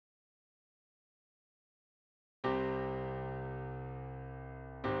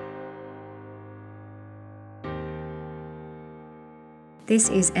This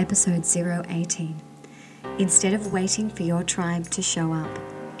is episode 018. Instead of waiting for your tribe to show up,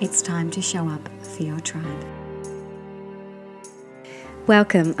 it's time to show up for your tribe.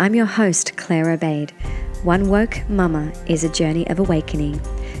 Welcome, I'm your host, Claire Obaid. One Woke Mama is a journey of awakening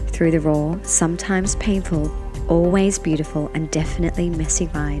through the raw, sometimes painful, always beautiful, and definitely messy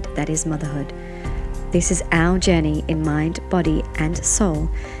ride that is motherhood. This is our journey in mind, body, and soul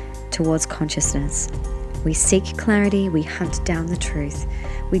towards consciousness. We seek clarity, we hunt down the truth,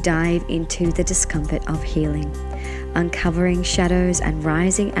 we dive into the discomfort of healing, uncovering shadows and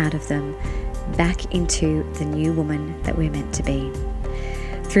rising out of them back into the new woman that we're meant to be.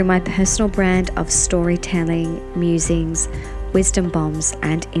 Through my personal brand of storytelling, musings, wisdom bombs,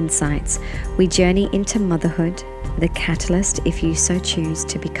 and insights, we journey into motherhood, the catalyst if you so choose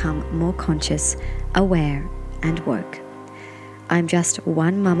to become more conscious, aware, and woke. I'm just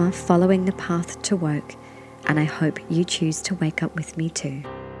one mama following the path to woke, and I hope you choose to wake up with me too.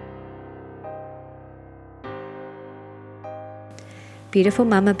 Beautiful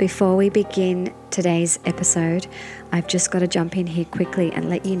mama, before we begin today's episode, I've just got to jump in here quickly and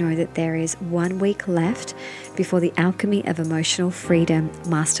let you know that there is 1 week left before the Alchemy of Emotional Freedom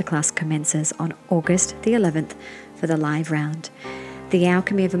Masterclass commences on August the 11th for the live round. The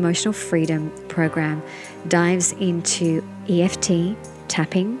Alchemy of Emotional Freedom program dives into EFT,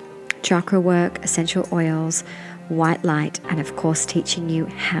 tapping, chakra work, essential oils, white light, and of course teaching you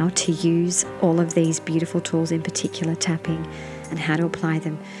how to use all of these beautiful tools, in particular tapping, and how to apply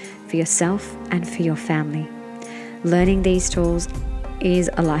them for yourself and for your family. Learning these tools is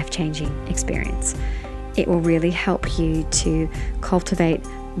a life-changing experience. It will really help you to cultivate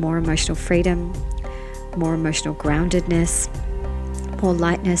more emotional freedom, more emotional groundedness, more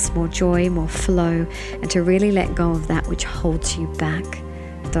lightness, more joy, more flow, and to really let go of that which holds you back,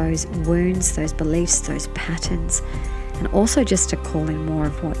 those wounds, those beliefs, those patterns, and also just to call in more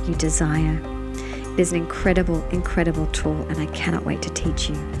of what you desire. It is an incredible, incredible tool, and I cannot wait to teach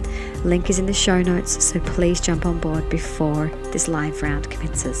you. Link is in the show notes, so please jump on board before this live round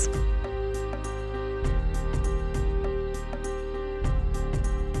commences.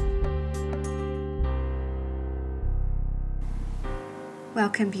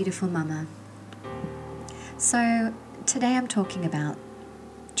 Welcome, beautiful mama. So today I'm talking about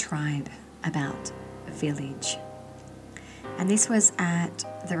tribe, about village. And this was at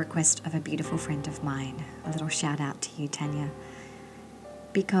the request of a beautiful friend of mine. A little shout out to you, Tanya,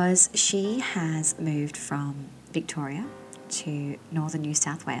 because she has moved from Victoria to northern New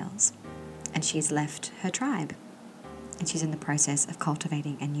South Wales, and she's left her tribe, and she's in the process of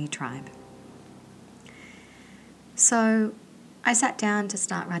cultivating a new tribe. So I sat down to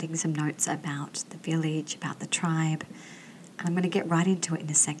start writing some notes about the village, about the tribe, and I'm going to get right into it in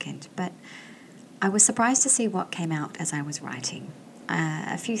a second. But I was surprised to see what came out as I was writing.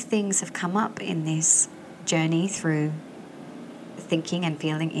 A few things have come up in this journey through thinking and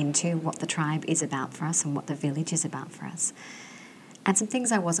feeling into what the tribe is about for us and what the village is about for us. And some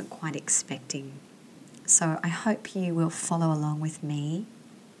things I wasn't quite expecting. So I hope you will follow along with me.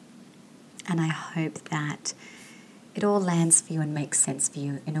 And I hope that it all lands for you and makes sense for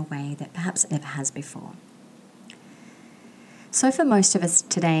you in a way that perhaps it never has before. So for most of us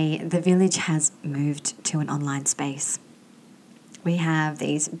today, the village has moved to an online space. We have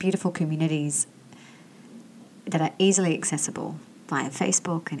these beautiful communities that are easily accessible via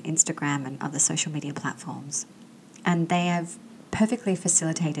Facebook and Instagram and other social media platforms. And they have perfectly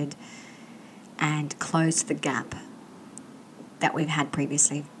facilitated and closed the gap that we've had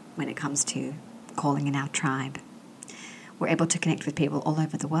previously when it comes to calling in our tribe. We're able to connect with people all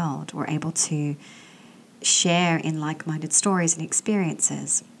over the world. We're able to share in like-minded stories and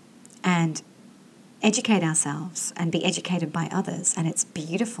experiences and educate ourselves and be educated by others. And it's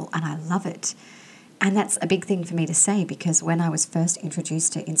beautiful and I love it. And that's a big thing for me to say, because when I was first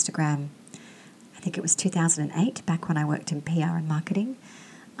introduced to Instagram, I think it was 2008, back when I worked in PR and marketing,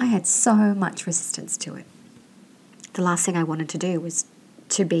 I had so much resistance to it. The last thing I wanted to do was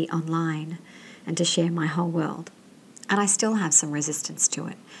to be online and to share my whole world. And I still have some resistance to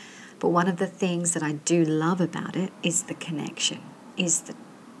it. But one of the things that I do love about it is the connection, is the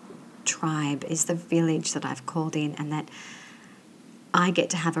tribe, is the village that I've called in and that I get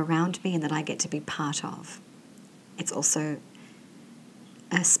to have around me and that I get to be part of. It's also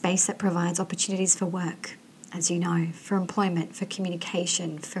a space that provides opportunities for work, as you know, for employment, for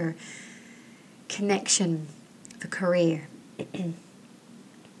communication, for connection, for career.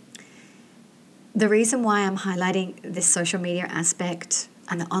 The reason why I'm highlighting this social media aspect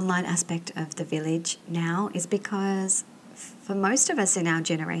and the online aspect of the village now is because for most of us in our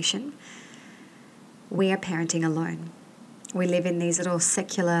generation, we are parenting alone. We live in these little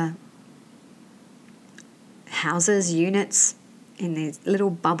secular houses, units, in these little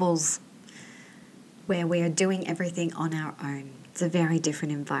bubbles where we are doing everything on our own. It's a very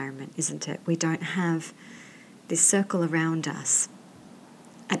different environment, isn't it? We don't have this circle around us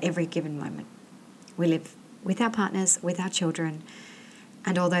at every given moment. We live with our partners, with our children,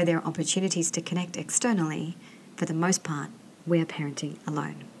 and although there are opportunities to connect externally, for the most part, we are parenting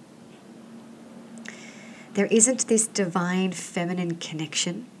alone. There isn't this divine feminine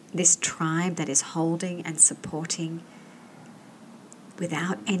connection, this tribe that is holding and supporting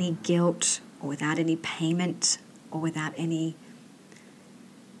without any guilt or without any payment or without any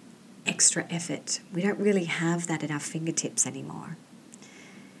extra effort. We don't really have that at our fingertips anymore.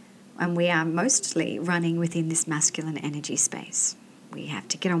 And we are mostly running within this masculine energy space. We have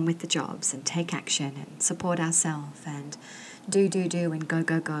to get on with the jobs and take action and support ourselves and do and go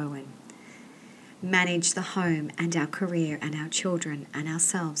and manage the home and our career and our children and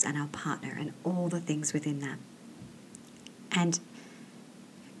ourselves and our partner and all the things within that. And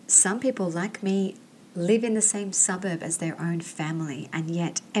some people like me live in the same suburb as their own family, and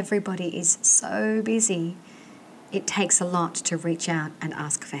yet everybody is so busy, it takes a lot to reach out and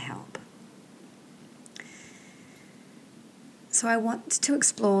ask for help. So I want to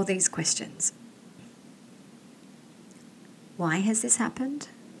explore these questions. Why has this happened?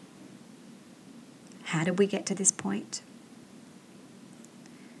 How did we get to this point?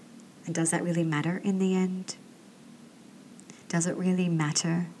 And does that really matter in the end? Does it really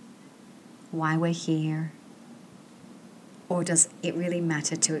matter why we're here? Or does it really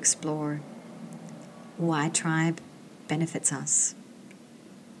matter to explore why tribe benefits us,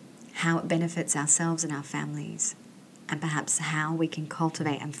 how it benefits ourselves and our families, and perhaps how we can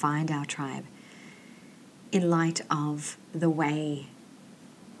cultivate and find our tribe in light of the way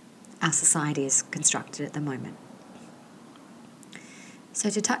our society is constructed at the moment? So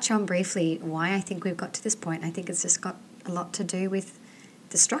to touch on briefly why I think we've got to this point, I think it's just got a lot to do with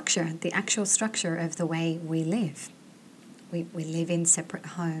the structure, the actual structure of the way we live. We live in separate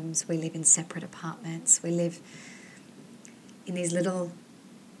homes, we live in separate apartments, we live in these little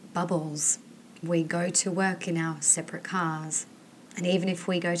bubbles. We go to work in our separate cars, and even if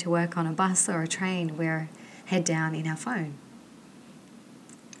we go to work on a bus or a train, we're head down in our phone.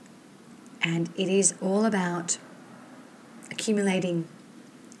 And it is all about accumulating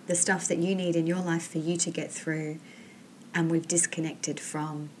the stuff that you need in your life for you to get through, and we've disconnected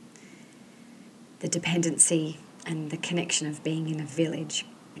from the dependency and the connection of being in a village.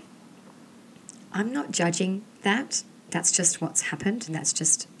 I'm not judging that. That's just what's happened, and that's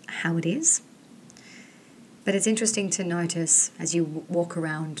just how it is. But it's interesting to notice as you walk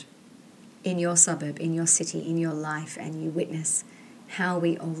around in your suburb, in your city, in your life, and you witness how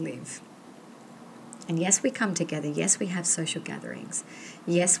we all live. And yes, we come together. Yes, we have social gatherings.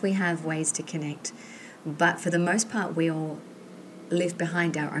 Yes, we have ways to connect. But for the most part, we all live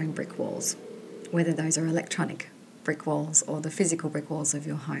behind our own brick walls, whether those are electronic brick walls or the physical brick walls of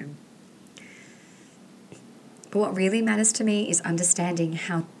your home. But what really matters to me is understanding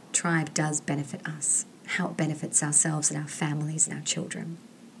how tribe does benefit us, how it benefits ourselves and our families and our children.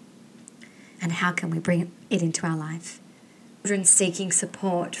 And how can we bring it into our life? Children seeking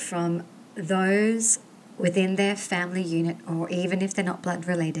support from those within their family unit, or even if they're not blood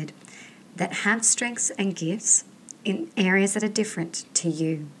related, that have strengths and gifts in areas that are different to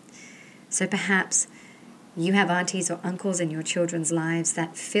you. So perhaps you have aunties or uncles in your children's lives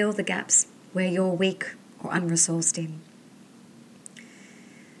that fill the gaps where you're weak or unresourced in.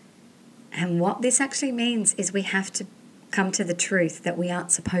 And what this actually means is we have to come to the truth that we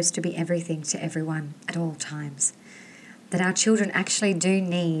aren't supposed to be everything to everyone at all times. That our children actually do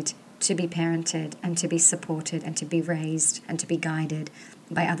need to be parented and to be supported and to be raised and to be guided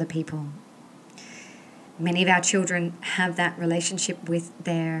by other people. Many of our children have that relationship with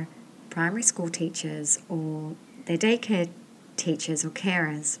their primary school teachers or their daycare teachers or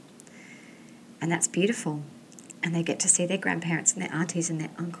carers. And that's beautiful. And they get to see their grandparents and their aunties and their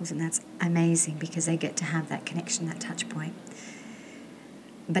uncles, and that's amazing because they get to have that connection, that touch point.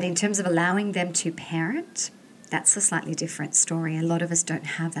 But in terms of allowing them to parent, that's a slightly different story. A lot of us don't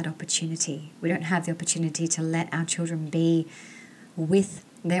have that opportunity. We don't have the opportunity to let our children be with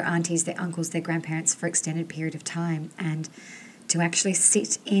their aunties, their uncles, their grandparents for extended period of time, and to actually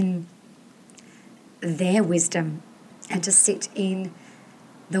sit in their wisdom and to sit in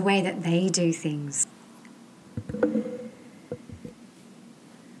the way that they do things.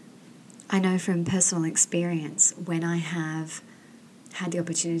 I know from personal experience, when I have had the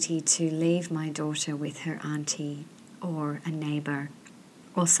opportunity to leave my daughter with her auntie or a neighbour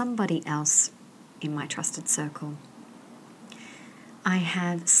or somebody else in my trusted circle, I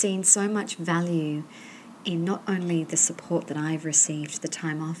have seen so much value in not only the support that I've received, the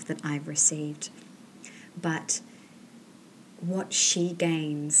time off that I've received, but what she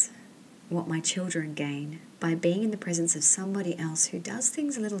gains, what my children gain by being in the presence of somebody else who does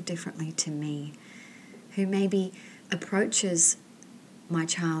things a little differently to me, who maybe approaches my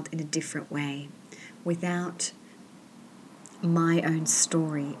child in a different way without my own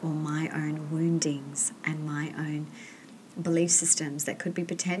story or my own woundings and my own belief systems that could be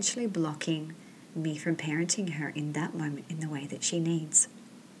potentially blocking me from parenting her in that moment in the way that she needs.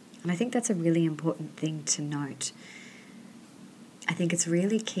 And I think that's a really important thing to note. I think it's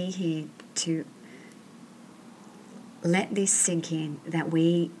really key here to let this sink in, that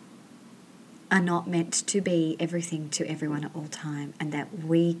we are not meant to be everything to everyone at all time, and that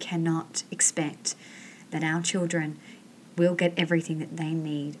we cannot expect that our children will get everything that they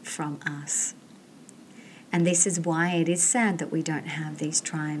need from us. And this is why it is sad that we don't have these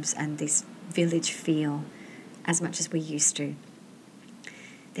tribes and this village feel as much as we used to.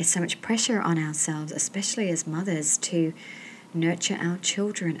 There's so much pressure on ourselves, especially as mothers, to nurture our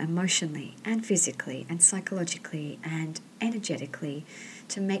children emotionally and physically and psychologically and energetically,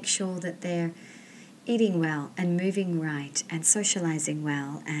 to make sure that they're eating well and moving right and socializing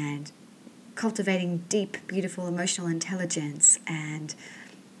well and cultivating deep, beautiful emotional intelligence and,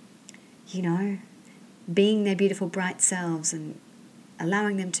 being their beautiful, bright selves and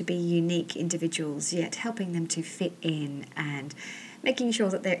allowing them to be unique individuals, yet helping them to fit in and making sure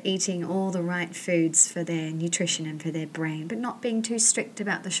that they're eating all the right foods for their nutrition and for their brain, but not being too strict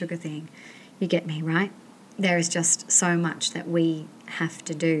about the sugar thing. You get me, right? There is just so much that we have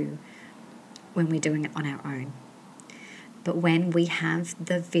to do when we're doing it on our own. But when we have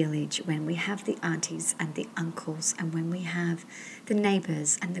the village, when we have the aunties and the uncles, and when we have the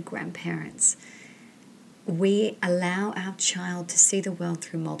neighbours and the grandparents, we allow our child to see the world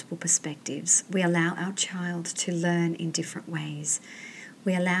through multiple perspectives. We allow our child to learn in different ways.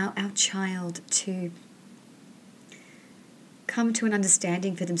 We allow our child to come to an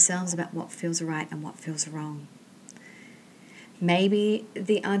understanding for themselves about what feels right and what feels wrong. Maybe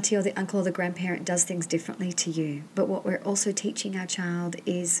the auntie or the uncle or the grandparent does things differently to you, but what we're also teaching our child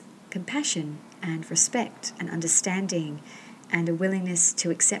is compassion and respect and understanding and a willingness to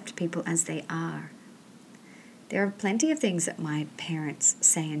accept people as they are. There are plenty of things that my parents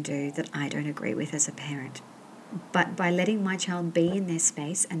say and do that I don't agree with as a parent. But by letting my child be in their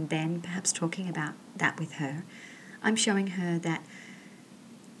space and then perhaps talking about that with her, I'm showing her that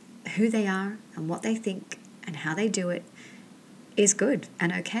who they are and what they think and how they do it is good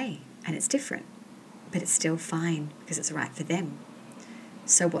and okay, and it's different, but it's still fine because it's right for them.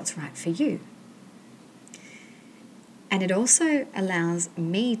 So what's right for you? And it also allows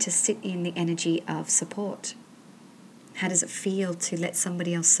me to sit in the energy of support. How does it feel to let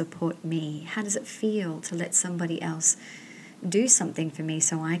somebody else support me? How does it feel to let somebody else do something for me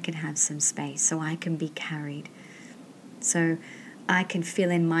so I can have some space, so I can be carried, so I can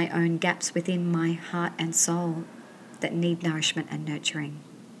fill in my own gaps within my heart and soul that need nourishment and nurturing?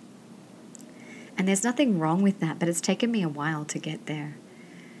 And there's nothing wrong with that, but it's taken me a while to get there.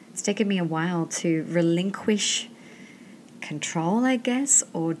 It's taken me a while to relinquish control, I guess,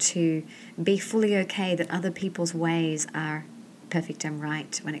 or to be fully okay that other people's ways are perfect and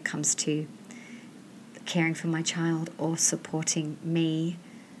right when it comes to caring for my child or supporting me.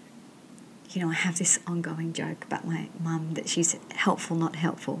 I have this ongoing joke about my mum that she's helpful, not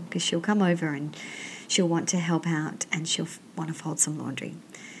helpful, because she'll come over and she'll want to help out and she'll want to fold some laundry.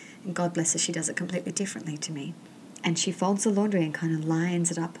 And God bless her, she does it completely differently to me. And she folds the laundry and kind of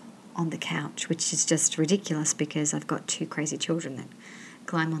lines it up on the couch, which is just ridiculous because I've got two crazy children that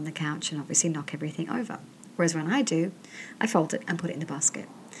climb on the couch and obviously knock everything over. Whereas when I do, I fold it and put it in the basket.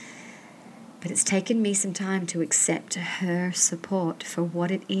 But it's taken me some time to accept her support for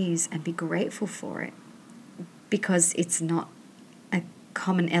what it is and be grateful for it, because it's not a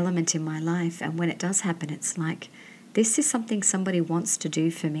common element in my life. And when it does happen, it's like, this is something somebody wants to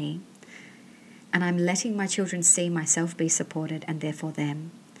do for me. And I'm letting my children see myself be supported and therefore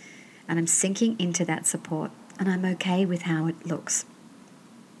them. And I'm sinking into that support, and I'm okay with how it looks.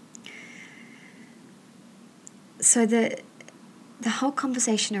 So the whole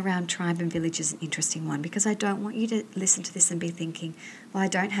conversation around tribe and village is an interesting one, because I don't want you to listen to this and be thinking, well, I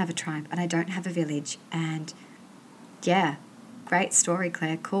don't have a tribe and I don't have a village, and yeah, great story,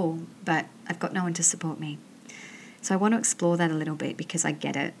 Claire, cool, but I've got no one to support me. So I want to explore that a little bit, because I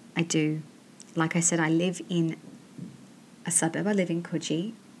get it. I do. Like I said, I live in a suburb. I live in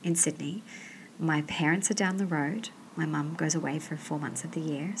Coogee in Sydney. My parents are down the road. My mum goes away for 4 months of the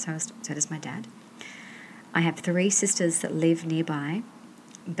year, so does my dad. I have 3 sisters that live nearby,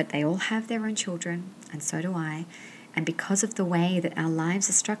 but they all have their own children, and so do I. And because of the way that our lives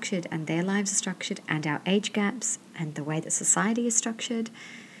are structured and their lives are structured and our age gaps and the way that society is structured,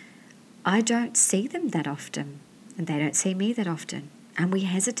 I don't see them that often and they don't see me that often. And we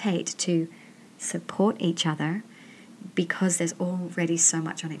hesitate to support each other because there's already so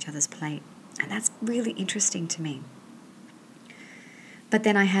much on each other's plate. And that's really interesting to me. But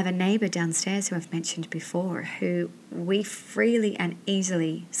then I have a neighbour downstairs who I've mentioned before, who we freely and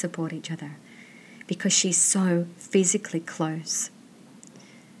easily support each other because she's so physically close.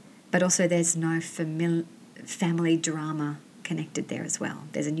 But also there's no family drama connected there as well.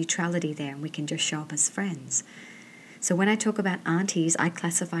 There's a neutrality there and we can just show up as friends. So when I talk about aunties, I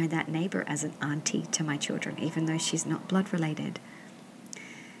classify that neighbour as an auntie to my children, even though she's not blood related.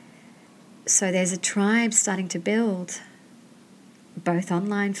 So there's a tribe starting to build, both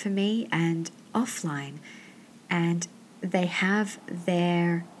online for me and offline. And they have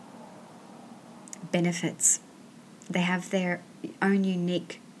their benefits. They have their own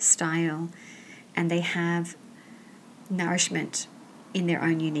unique style and they have nourishment in their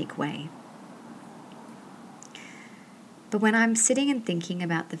own unique way. But when I'm sitting and thinking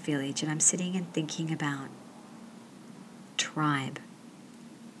about the village and I'm sitting and thinking about tribe,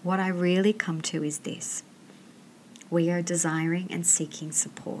 what I really come to is this. We are desiring and seeking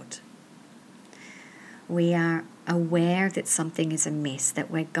support. We are aware that something is amiss,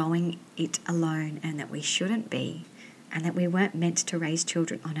 that we're going it alone and that we shouldn't be, and that we weren't meant to raise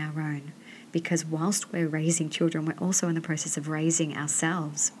children on our own. Because whilst we're raising children, we're also in the process of raising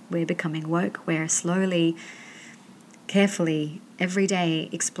ourselves. We're becoming woke. We're slowly, carefully, every day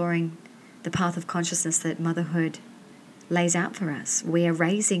exploring the path of consciousness that motherhood lays out for us. We are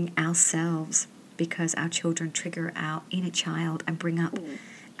raising ourselves because our children trigger our inner child and bring up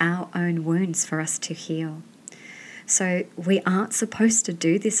our own wounds for us to heal. So we aren't supposed to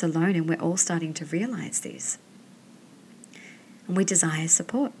do this alone, and we're all starting to realize this. And we desire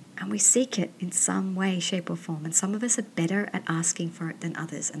support, and we seek it in some way, shape, or form. And some of us are better at asking for it than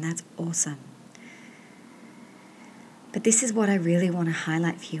others, and that's awesome. But this is what I really want to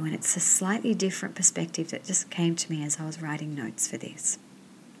highlight for you, and it's a slightly different perspective that just came to me as I was writing notes for this.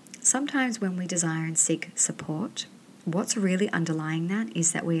 Sometimes when we desire and seek support, what's really underlying that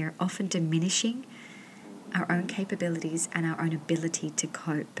is that we are often diminishing our own capabilities and our own ability to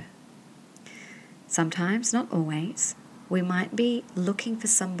cope. Sometimes, not always, we might be looking for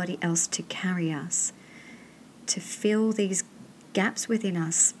somebody else to carry us, to fill these gaps within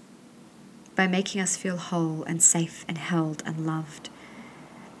us by making us feel whole and safe and held and loved,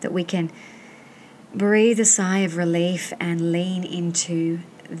 that we can breathe a sigh of relief and lean into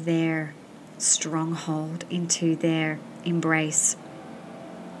their stronghold, into their embrace.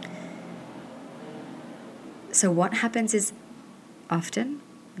 So what happens is often,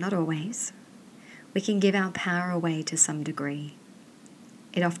 not always, we can give our power away to some degree.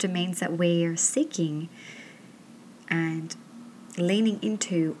 It often means that we're seeking and leaning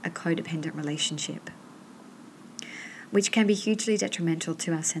into a codependent relationship, which can be hugely detrimental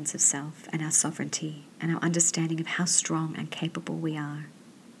to our sense of self and our sovereignty and our understanding of how strong and capable we are.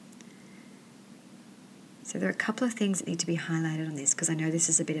 So there are a couple of things that need to be highlighted on this because I know this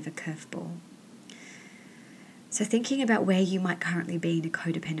is a bit of a curveball. So thinking about where you might currently be in a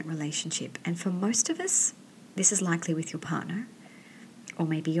codependent relationship, and for most of us, this is likely with your partner, or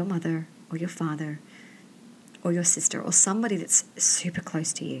maybe your mother, or your father, or your sister, or somebody that's super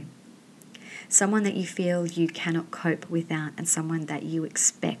close to you. Someone that you feel you cannot cope without, and someone that you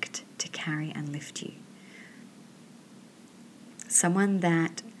expect to carry and lift you. Someone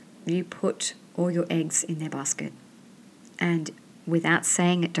that you put all your eggs in their basket, and without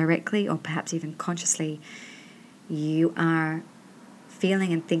saying it directly, or perhaps even consciously, you are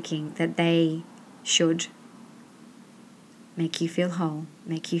feeling and thinking that they should make you feel whole,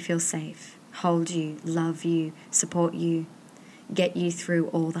 make you feel safe, hold you, love you, support you, get you through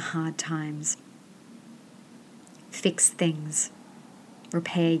all the hard times, fix things,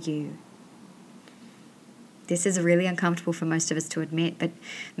 repair you. This is really uncomfortable for most of us to admit, but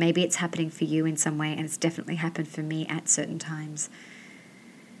maybe it's happening for you in some way, and it's definitely happened for me at certain times.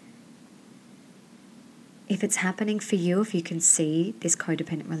 If it's happening for you, if you can see this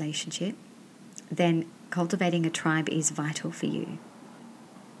codependent relationship, then cultivating a tribe is vital for you.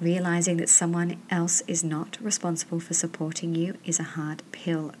 Realizing that someone else is not responsible for supporting you is a hard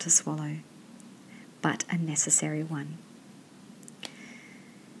pill to swallow, but a necessary one.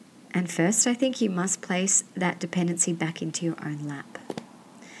 And first, I think you must place that dependency back into your own lap.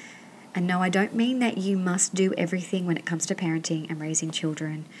 And no, I don't mean that you must do everything when it comes to parenting and raising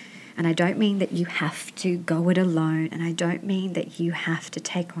children. And I don't mean that you have to go it alone, and I don't mean that you have to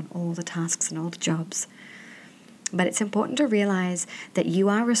take on all the tasks and all the jobs. But it's important to realize that you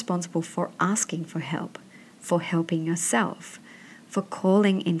are responsible for asking for help, for helping yourself, for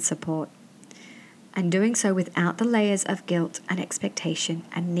calling in support, and doing so without the layers of guilt and expectation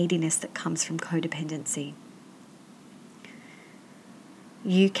and neediness that comes from codependency.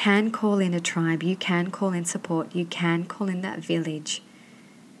 You can call in a tribe, you can call in support, you can call in that village,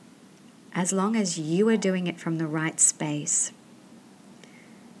 as long as you are doing it from the right space.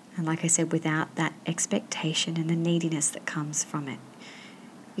 And like I said, without that expectation and the neediness that comes from it.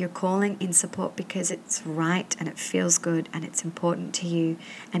 You're calling in support because it's right and it feels good and it's important to you,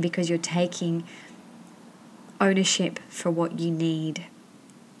 and because you're taking ownership for what you need,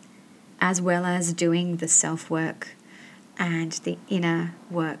 as well as doing the self-work and the inner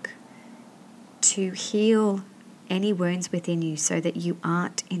work to heal any wounds within you so that you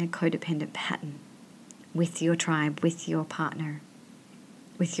aren't in a codependent pattern with your tribe, with your partner,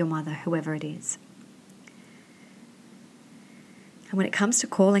 with your mother, whoever it is. And when it comes to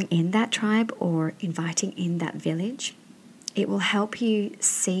calling in that tribe or inviting in that village, it will help you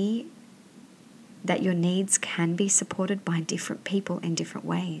see that your needs can be supported by different people in different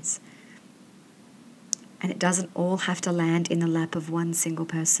ways. And it doesn't all have to land in the lap of one single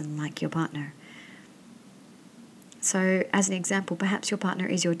person like your partner. So, as an example, perhaps your partner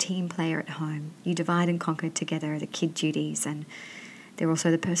is your team player at home. You divide and conquer together the kid duties, and they're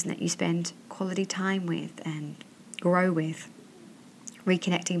also the person that you spend quality time with and grow with,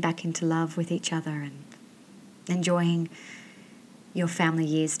 reconnecting back into love with each other and enjoying your family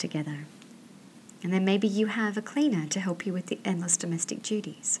years together. And then maybe you have a cleaner to help you with the endless domestic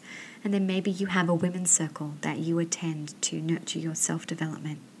duties. And then maybe you have a women's circle that you attend to nurture your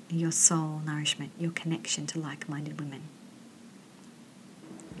self-development, your soul nourishment, your connection to like-minded women.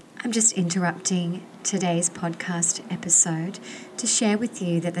 I'm just interrupting today's podcast episode to share with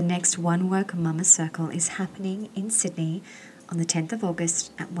you that the next One Work Mama Circle is happening in Sydney on the 10th of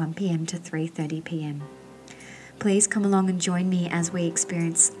August at 1 p.m. to 3:30 p.m. Please come along and join me as we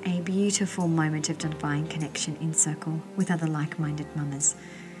experience a beautiful moment of divine connection in circle with other like-minded mamas.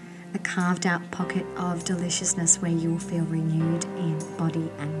 A carved out pocket of deliciousness where you will feel renewed in body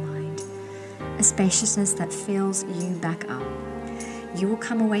and mind. A spaciousness that fills you back up. You will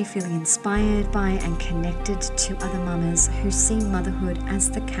come away feeling inspired by and connected to other mamas who see motherhood as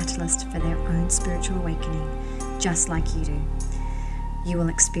the catalyst for their own spiritual awakening, just like you do. You will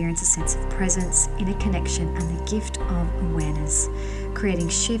experience a sense of presence, inner connection, and the gift of awareness, creating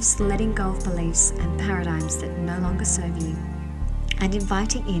shifts, letting go of beliefs and paradigms that no longer serve you, and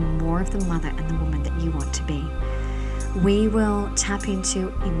inviting in more of the mother and the woman that you want to be. We will tap into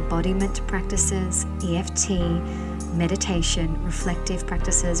embodiment practices, EFT, meditation, reflective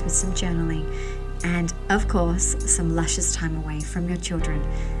practices with some journaling, and of course, some luscious time away from your children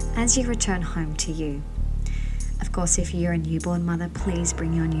as you return home to you. Of course, if you're a newborn mother, please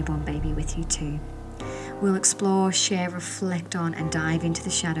bring your newborn baby with you too. We'll explore, share, reflect on, and dive into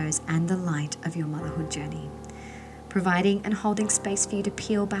the shadows and the light of your motherhood journey, providing and holding space for you to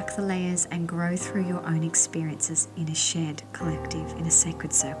peel back the layers and grow through your own experiences in a shared collective, in a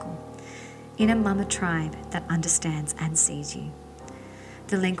sacred circle, in a mama tribe that understands and sees you.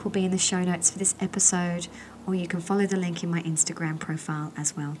 The link will be in the show notes for this episode, or you can follow the link in my Instagram profile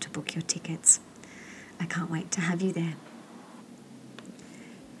as well to book your tickets. I can't wait to have you there.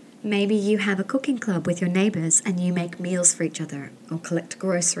 Maybe you have a cooking club with your neighbours and you make meals for each other, or collect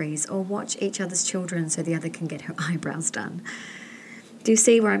groceries, or watch each other's children so the other can get her eyebrows done. Do you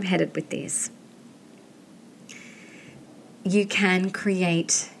see where I'm headed with this? You can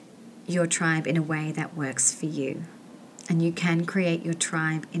create your tribe in a way that works for you. And you can create your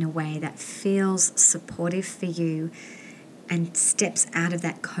tribe in a way that feels supportive for you and steps out of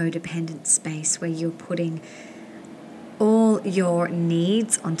that codependent space where you're putting all your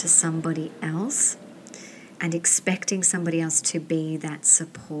needs onto somebody else and expecting somebody else to be that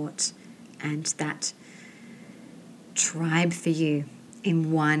support and that tribe for you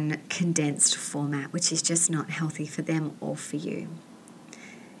in one condensed format, which is just not healthy for them or for you.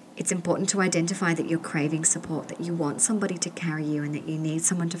 It's important to identify that you're craving support, that you want somebody to carry you and that you need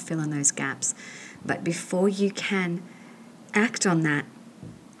someone to fill in those gaps. But before you can act on that,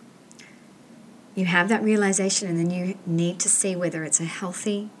 you have that realization, and then you need to see whether it's a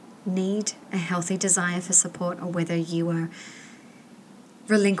healthy need, a healthy desire for support, or whether you are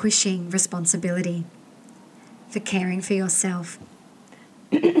relinquishing responsibility for caring for yourself,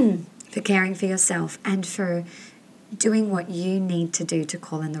 and for doing what you need to do to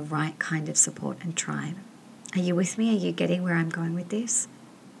call in the right kind of support and tribe. Are you with me? Are you getting where I'm going with this?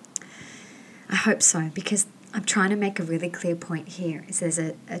 I hope so, because I'm trying to make a really clear point here. Is there's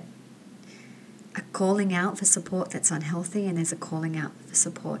a calling out for support that's unhealthy, and there's a calling out for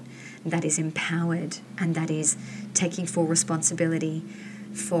support that is empowered and that is taking full responsibility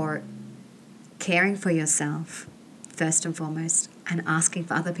for caring for yourself first and foremost, and asking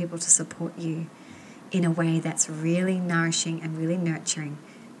for other people to support you in a way that's really nourishing and really nurturing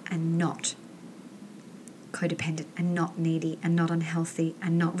and not codependent and not needy and not unhealthy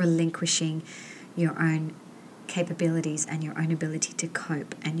and not relinquishing your own capabilities and your own ability to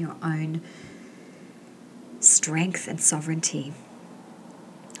cope and your own strength and sovereignty.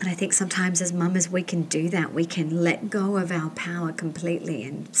 And I think sometimes as mamas we can do that. We can let go of our power completely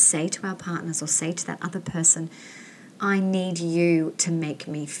and say to our partners or say to that other person, I need you to make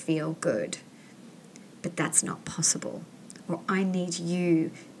me feel good. But that's not possible. Or I need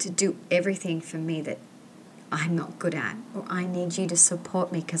you to do everything for me that I'm not good at. Or I need you to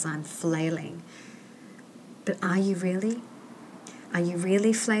support me because I'm flailing. But are you really? Are you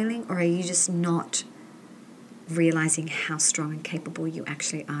really flailing, or are you just not realizing how strong and capable you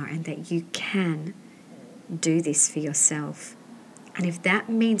actually are, and that you can do this for yourself? And if that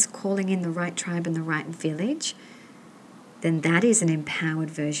means calling in the right tribe and the right village, then that is an empowered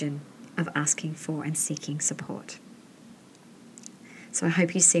version of asking for and seeking support. So I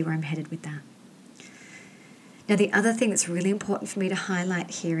hope you see where I'm headed with that. Now, the other thing that's really important for me to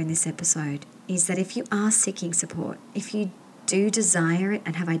highlight here in this episode is that if you are seeking support, if you do desire it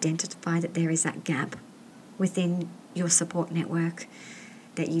and have identified that there is that gap within your support network,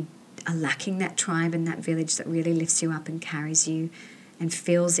 that you are lacking that tribe and that village that really lifts you up and carries you and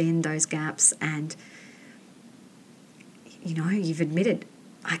fills in those gaps, and you've admitted,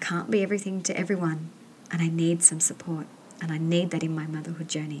 I can't be everything to everyone and I need some support and I need that in my motherhood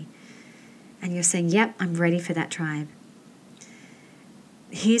journey. And you're saying, yep, I'm ready for that tribe.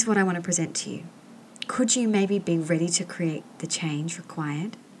 Here's what I want to present to you. Could you maybe be ready to create the change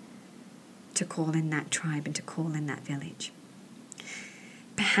required to call in that tribe and to call in that village?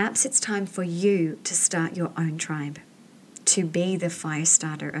 Perhaps it's time for you to start your own tribe, to be the fire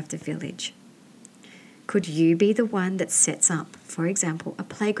starter of the village. Could you be the one that sets up, for example, a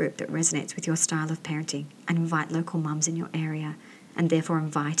playgroup that resonates with your style of parenting and invite local mums in your area, and therefore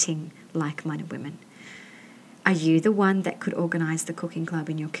inviting like-minded women? Are you the one that could organise the cooking club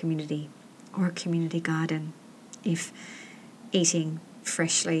in your community or a community garden if eating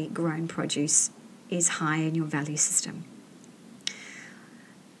freshly grown produce is high in your value system?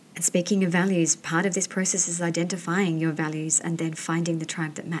 And speaking of values, part of this process is identifying your values and then finding the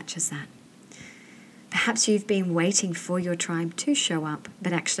tribe that matches that. Perhaps you've been waiting for your tribe to show up,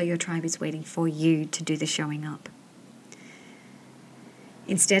 but actually your tribe is waiting for you to do the showing up.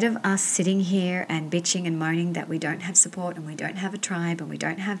 Instead of us sitting here and bitching and moaning that we don't have support and we don't have a tribe and we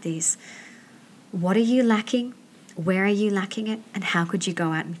don't have this, what are you lacking? Where are you lacking it? And how could you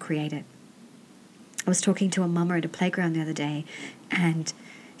go out and create it? I was talking to a mama at a playground the other day, and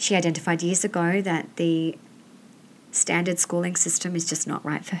she identified years ago that the standard schooling system is just not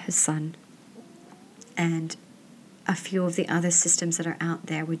right for her son. And a few of the other systems that are out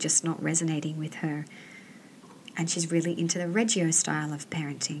there were just not resonating with her. And she's really into the Reggio style of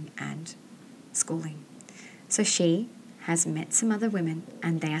parenting and schooling. So she has met some other women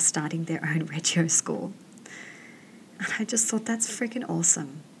and they are starting their own Reggio school. And I just thought that's freaking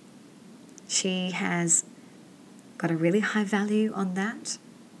awesome. She has got a really high value on that,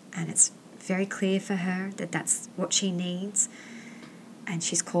 and it's very clear for her that that's what she needs. And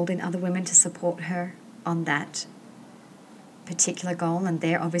she's called in other women to support her on that particular goal, and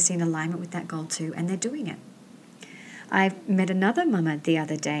they're obviously in alignment with that goal too, and they're doing it. I met another mama the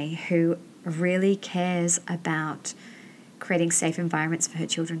other day who really cares about creating safe environments for her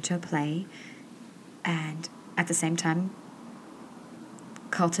children to play, and at the same time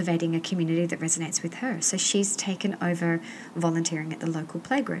cultivating a community that resonates with her. So she's taken over volunteering at the local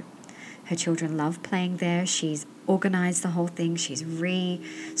playgroup. Her children love playing there. She's organised the whole thing. She's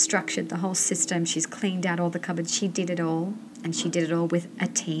restructured the whole system. She's cleaned out all the cupboards. She did it all, and she did it all with a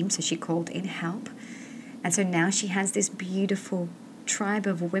team, so she called in help. And so now she has this beautiful tribe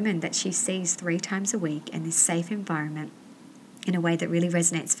of women that she sees 3 times a week in this safe environment in a way that really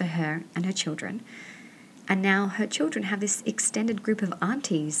resonates for her and her children. And now her children have this extended group of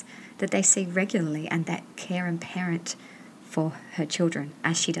aunties that they see regularly and that care and parent for her children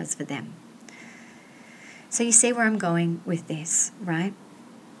as she does for them. So you see where I'm going with this, right?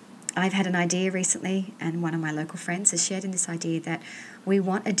 I've had an idea recently, and one of my local friends has shared in this idea that we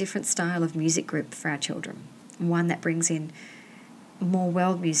want a different style of music group for our children, one that brings in more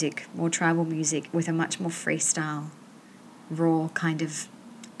world music, more tribal music with a much more freestyle, raw kind of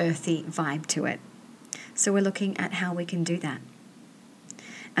earthy vibe to it. So we're looking at how we can do that.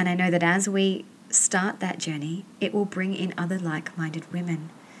 And I know that as we start that journey, it will bring in other like-minded women.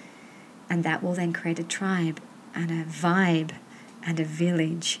 And that will then create a tribe and a vibe and a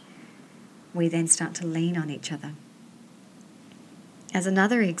village. We then start to lean on each other. As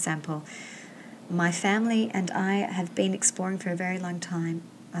another example, my family and I have been exploring for a very long time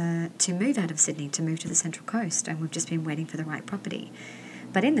to move out of Sydney, to move to the Central Coast, and we've just been waiting for the right property.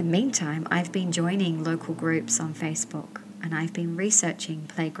 But in the meantime, I've been joining local groups on Facebook, and I've been researching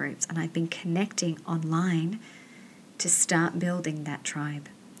playgroups, and I've been connecting online to start building that tribe,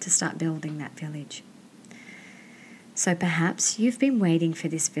 to start building that village. So perhaps you've been waiting for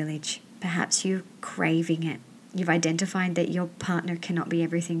this village. Perhaps you're craving it. You've identified that your partner cannot be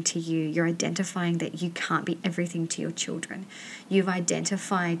everything to you. You're identifying that you can't be everything to your children. You've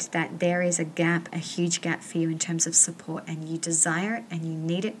identified that there is a gap, a huge gap for you in terms of support, and you desire it and you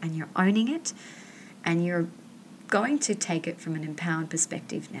need it and you're owning it, and you're going to take it from an empowered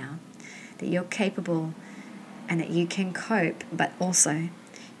perspective now, that you're capable and that you can cope, but also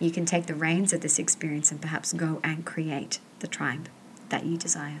you can take the reins of this experience and perhaps go and create the tribe that you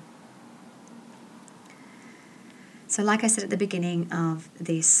desire. So like I said at the beginning of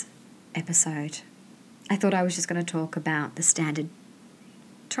this episode, I thought I was just going to talk about the standard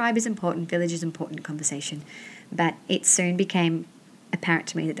tribe is important, village is important conversation, but it soon became apparent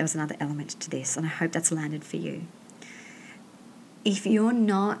to me that there was another element to this, and I hope that's landed for you. If you're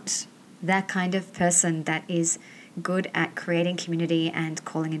not that kind of person that is good at creating community and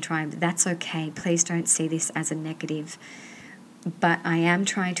calling in tribe, that's okay. Please don't see this as a negative. But I am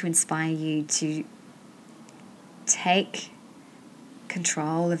trying to inspire you to take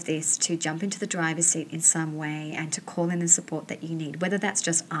control of this, to jump into the driver's seat in some way and to call in the support that you need, whether that's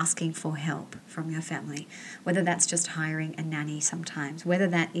just asking for help from your family, whether that's just hiring a nanny sometimes, whether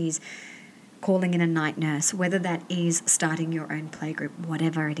that is calling in a night nurse, whether that is starting your own playgroup,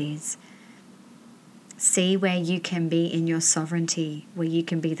 whatever it is. See where you can be in your sovereignty, where you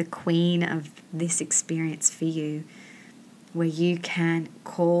can be the queen of this experience for you, where you can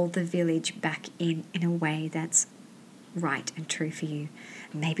call the village back in a way that's right and true for you.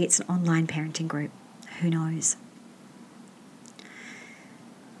 Maybe it's an online parenting group. Who knows?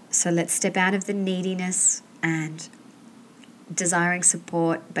 So let's step out of the neediness and desiring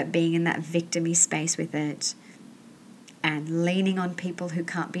support, but being in that victim-y space with it and leaning on people who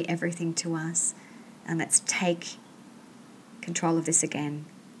can't be everything to us. And let's take control of this again.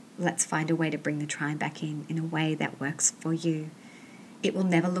 Let's find a way to bring the tribe back in a way that works for you. It will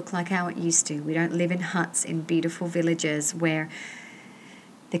never look like how it used to. We don't live in huts in beautiful villages where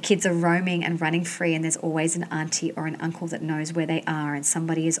the kids are roaming and running free and there's always an auntie or an uncle that knows where they are and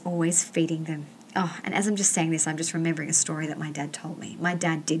somebody is always feeding them. Oh, and as I'm just saying this, I'm just remembering a story that my dad told me. My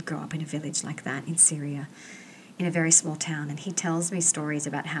dad did grow up in a village like that in Syria, in a very small town, and he tells me stories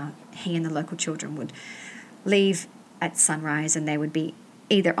about how he and the local children would leave at sunrise and they would be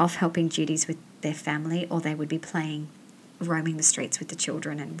either off helping duties with their family or they would be playing, roaming the streets with the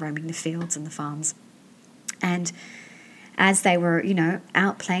children and roaming the fields and the farms. And as they were,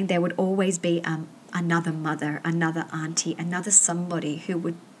 out playing, there would always be another mother, another auntie, another somebody who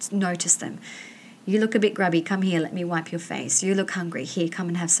would notice them. You look a bit grubby, come here, let me wipe your face. You look hungry, here, come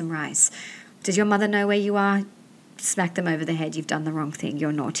and have some rice. Does your mother know where you are? Smack them over the head, you've done the wrong thing,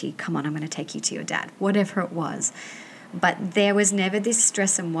 you're naughty, come on, I'm going to take you to your dad. Whatever it was. But there was never this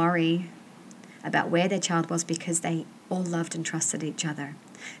stress and worry about where their child was because they all loved and trusted each other.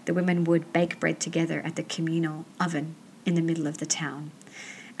 The women would bake bread together at the communal oven in the middle of the town.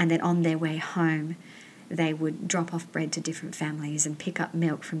 And then on their way home, they would drop off bread to different families and pick up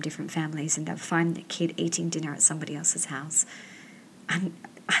milk from different families, and they'd find the kid eating dinner at somebody else's house. And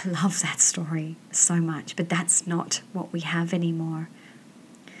I love that story so much, but that's not what we have anymore.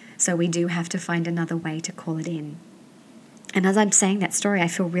 So we do have to find another way to call it in. And as I'm saying that story, I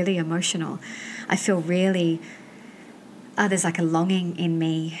feel really emotional. I feel really, there's like a longing in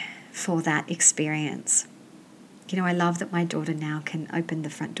me for that experience. I love that my daughter now can open the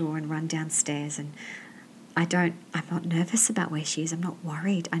front door and run downstairs, and I'm not nervous about where she is. I'm not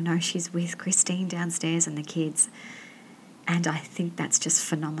worried. I know she's with Christine downstairs and the kids. And I think that's just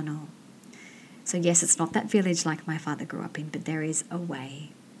phenomenal. So yes, it's not that village like my father grew up in, but there is a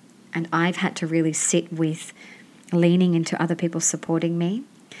way. And I've had to really sit with leaning into other people supporting me,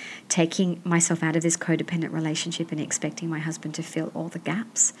 taking myself out of this codependent relationship and expecting my husband to fill all the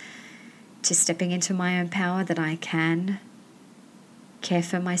gaps, to stepping into my own power that I can care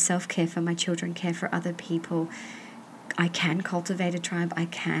for myself, care for my children, care for other people. I can cultivate a tribe. I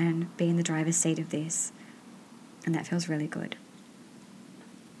can be in the driver's seat of this. And that feels really good.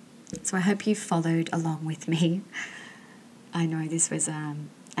 So I hope you followed along with me. I know this was an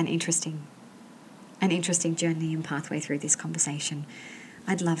interesting journey and pathway through this conversation.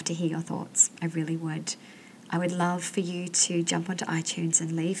 I'd love to hear your thoughts. I really would. I would love for you to jump onto iTunes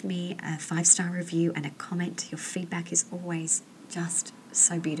and leave me a 5-star review and a comment. Your feedback is always just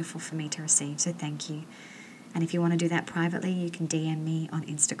so beautiful for me to receive, so thank you. And if you want to do that privately, you can DM me on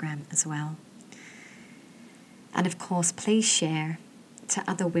Instagram as well. And of course, please share to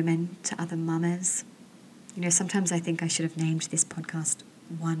other women, to other mamas. You know, sometimes I think I should have named this podcast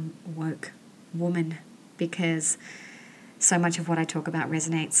One Woke Woman, because so much of what I talk about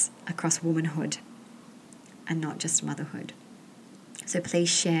resonates across womanhood and not just motherhood. So please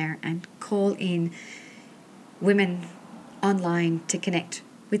share and call in women online to connect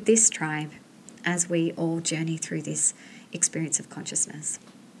with this tribe as we all journey through this experience of consciousness.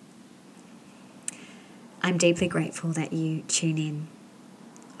 I'm deeply grateful that you tune in.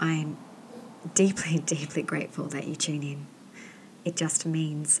 I'm deeply, deeply grateful that you tune in. It just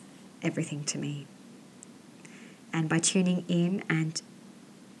means everything to me. And by tuning in and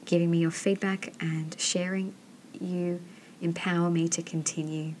giving me your feedback and sharing, you empower me to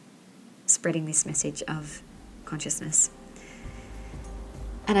continue spreading this message of consciousness.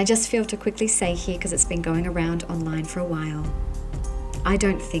 And I just feel to quickly say here, because it's been going around online for a while, I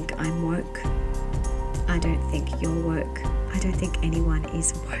don't think I'm woke. I don't think you're woke. I don't think anyone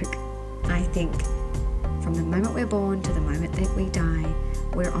is woke. I think from the moment we're born to the moment that we die,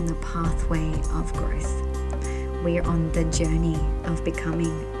 we're on the pathway of growth. We're on the journey of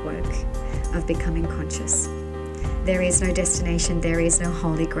becoming woke, of becoming conscious. There is no destination. There is no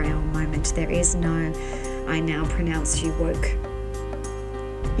holy grail moment. There is no, I now pronounce you woke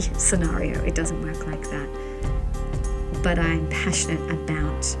scenario. It doesn't work like that. But I'm passionate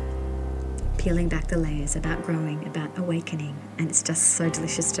about peeling back the layers, about growing, about awakening. And it's just so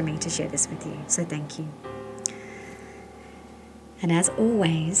delicious to me to share this with you. So thank you. And as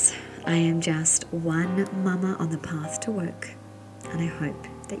always, I am just one mama on the path to work. And I hope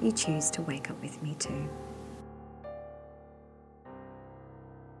that you choose to wake up with me too.